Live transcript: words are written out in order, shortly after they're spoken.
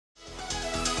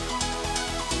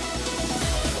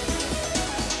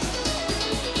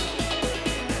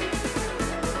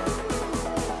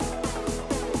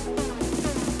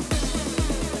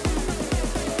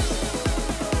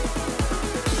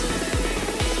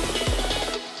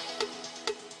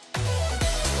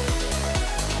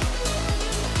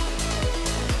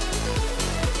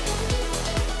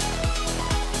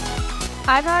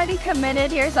I've already committed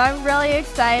here, so I'm really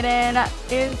excited.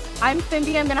 I'm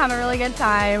thinking I'm gonna have a really good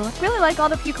time. Really like all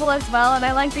the people as well, and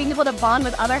I like being able to bond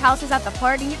with other houses at the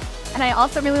party. And I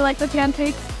also really like the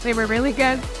pancakes. They were really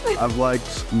good. I've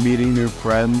liked meeting new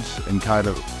friends and kind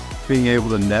of being able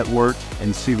to network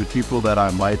and see the people that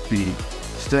I might be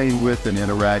staying with and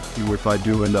interacting with if I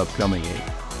do end up coming in.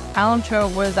 Alan Show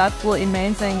was absolutely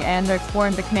amazing, and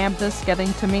exploring the campus,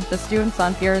 getting to meet the students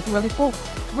on here is really cool.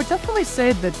 I would definitely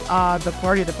say that the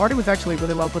party was actually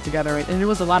really well put together, and it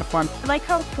was a lot of fun. I like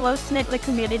how close-knit the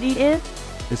community is.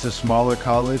 It's a smaller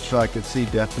college, so I could see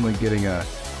definitely getting a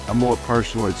more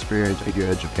personal experience with your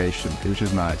education, which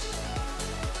is nice.